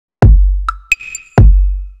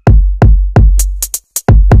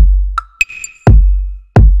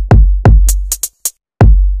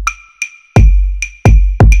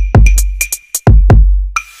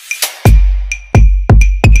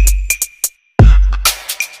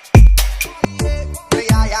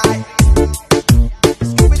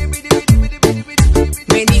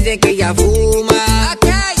pide que ella fuma,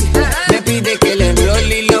 me pide que le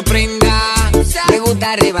enrolle y lo prenda. Me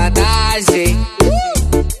gusta arrebatarse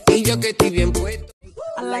y yo que estoy bien puesto.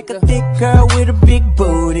 I like a thick girl with a big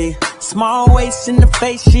booty, small waist in the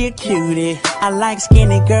face, she a cutie. I like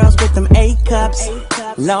skinny girls with them A cups,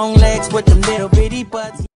 long legs with them little bitty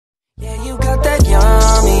butts. Yeah, you got that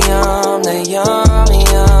yummy, yum, that yummy,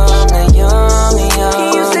 yum, that yummy, yum.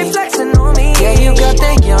 Can you stay flexing on me? Yeah, you got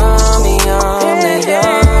that yummy, yum, that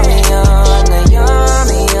yummy, yum, that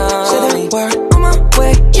yummy, yum. Say the word on my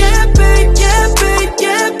way. Yeah, babe, yeah, babe,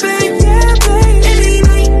 yeah, babe, yeah, babe. Any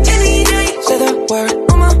night, any day. Say the word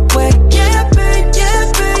on my way. Yeah, babe, yeah,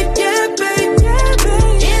 babe, yeah, babe, yeah,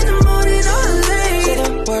 babe. In the morning or late. Say the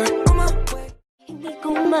word on my way. Hindi ko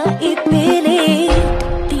maipili,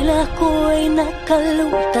 tila ko'y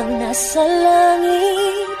nakalutang nasa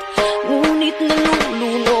langit, ngunit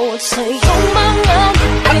nalulunod sa iyong mga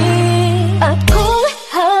ngiti. At kung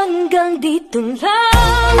hanggang dito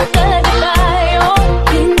lang tayo,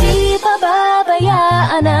 hindi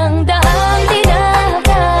pababayaan ang daang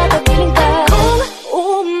tinatagapiling ka. Kung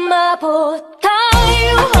umabot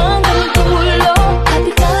tayo hanggang dulo,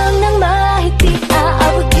 kapit lang ng mahigpit,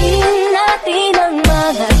 aabutin natin ang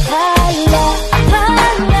mga tala.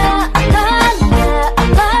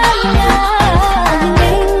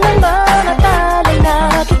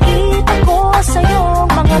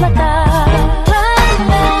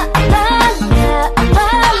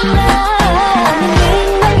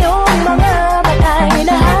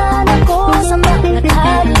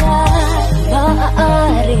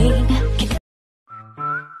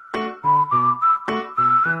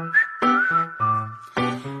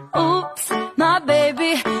 Oops, my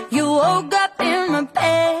baby, you woke up in my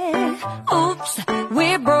bed. Oops,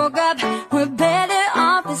 we broke up, we're better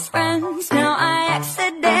off as friends. Now I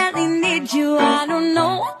accidentally need you, I don't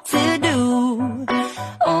know what to do.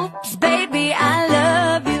 Oops, baby, I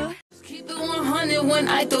love you. Keep it 100 when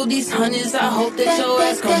I throw these hundreds. I hope that your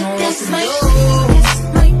ass come home. That's my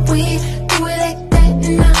we do it like that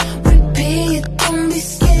and I repeat. Don't be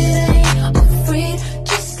scared, I ain't afraid.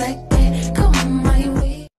 Just like that, come my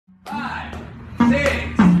way. 5,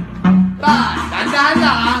 6, 5, dahan-dahan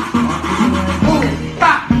lang ha. Boom,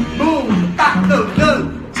 pa, boom,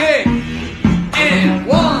 check, and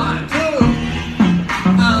 1, 2,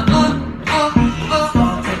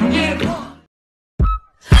 yeah.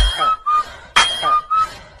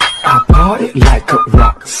 I party like a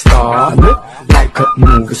rock star, look like a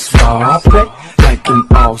movie star, play like an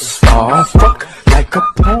all-star, fuck like a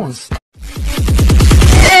porn star.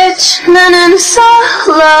 It's 나는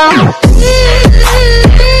solo.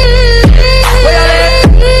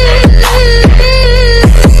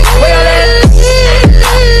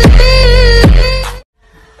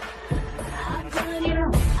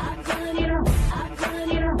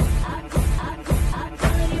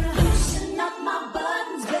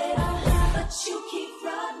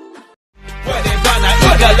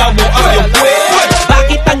 Igalaw mo ang iyong puwet.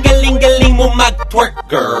 Bakit ang galing-galing mo mag-twerk,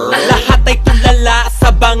 girl? Lahat ay tulala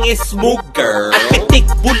sa bangis mo, girl. At pitik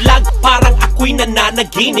bulag, parang ako'y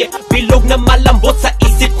nananaginip. Bilog na malambot sa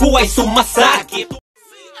isip ko ay sumasakit.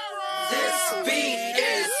 This beat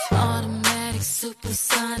is Automatic,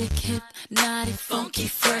 supersonic, hypnotic, funky,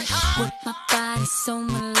 fresh. With my body so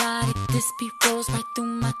melodic, this beat rolls right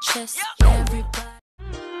through my chest. Everybody.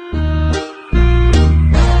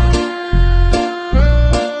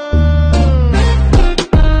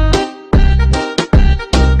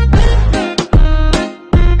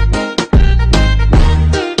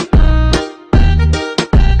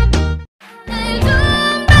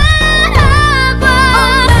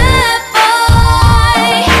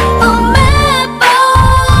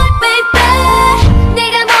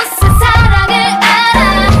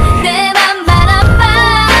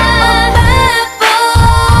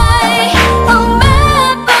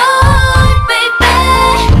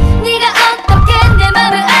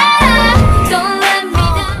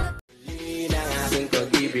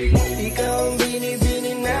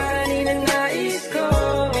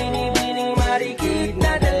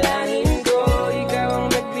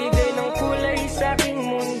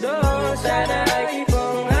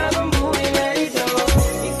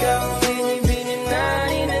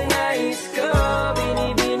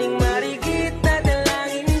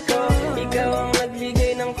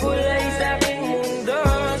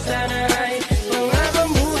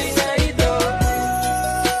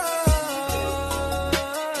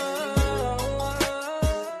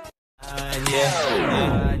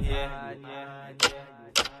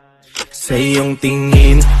 Sa iyong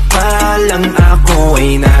tingin, palang ako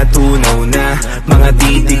ay natunaw na. Mga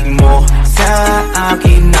titig mo sa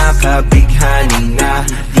akin nakabighani na.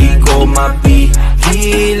 Di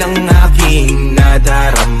mapigil ang aking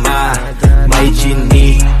nadarama. My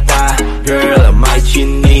chinita girl, my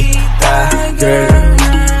chinita girl.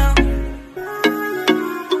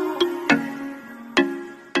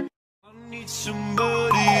 I need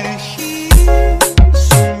somebody to hear,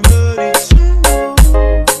 somebody to know,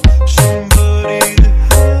 somebody to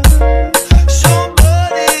have,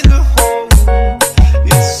 somebody to hold.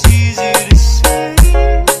 It's easy to say,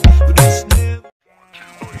 but it's never.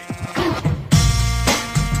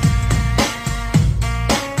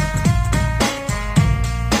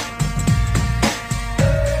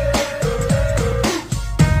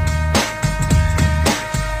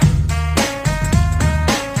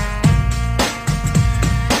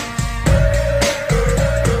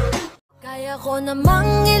 Kaya ko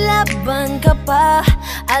namang ilaban ka pa.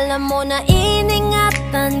 Alam mo na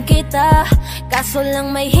iningatan kita, kaso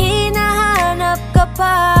lang may hinahanap ka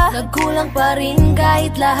pa. Nagkulang pa rin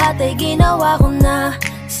kahit lahat ay ginawa ko na.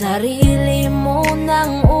 Sarili mo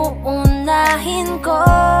nang uunahin ko.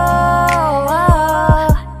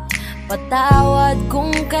 Patawad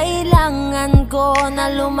kung kailangan ko na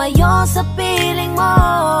lumayo sa piling mo.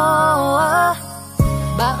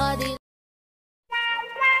 Baka di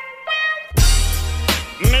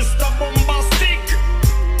Mr. Bombastic,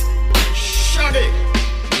 Shaggy,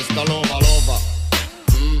 Mr. Lover Lover,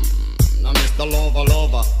 now Mr. Lover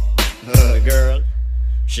Lover, girl.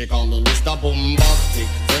 She call me Mr. Bombastic,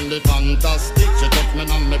 friendly fantastic. She took me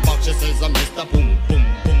on my back, she says I'm Mr. Boom Boom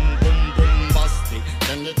Boom Boom Bombastic,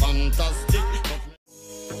 friendly fantastic.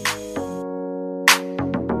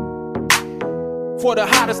 For the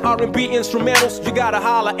hottest R&B instrumentals, you gotta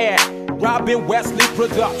holler at Robin Wesley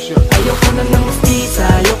Production. Ayoko na ng mestiza,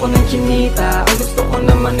 ayoko ng chinita. Ang gusto ko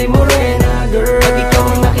naman ay morena, girl. Pag ikaw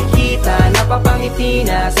ang nakikita, napapangiti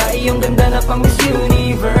na sa iyong ganda na pang Miss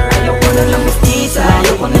Universe. Ayoko na ng mestiza,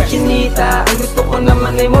 ayoko ng chinita. Ang gusto ko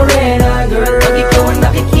naman ay morena, girl. Pag ikaw ang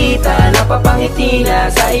nakikita, napapangiti na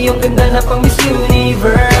sa iyong ganda na pang Miss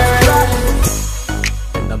Universe.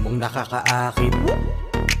 Ganda mong nakakaakit,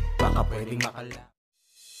 baka pwedeng makala.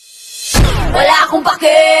 wala akong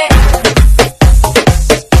pake.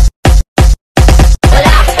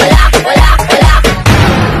 Wala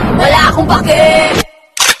akong pake.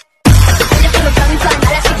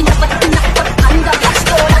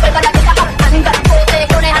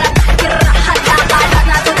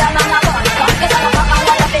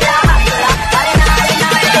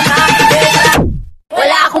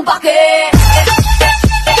 Wala akong pake.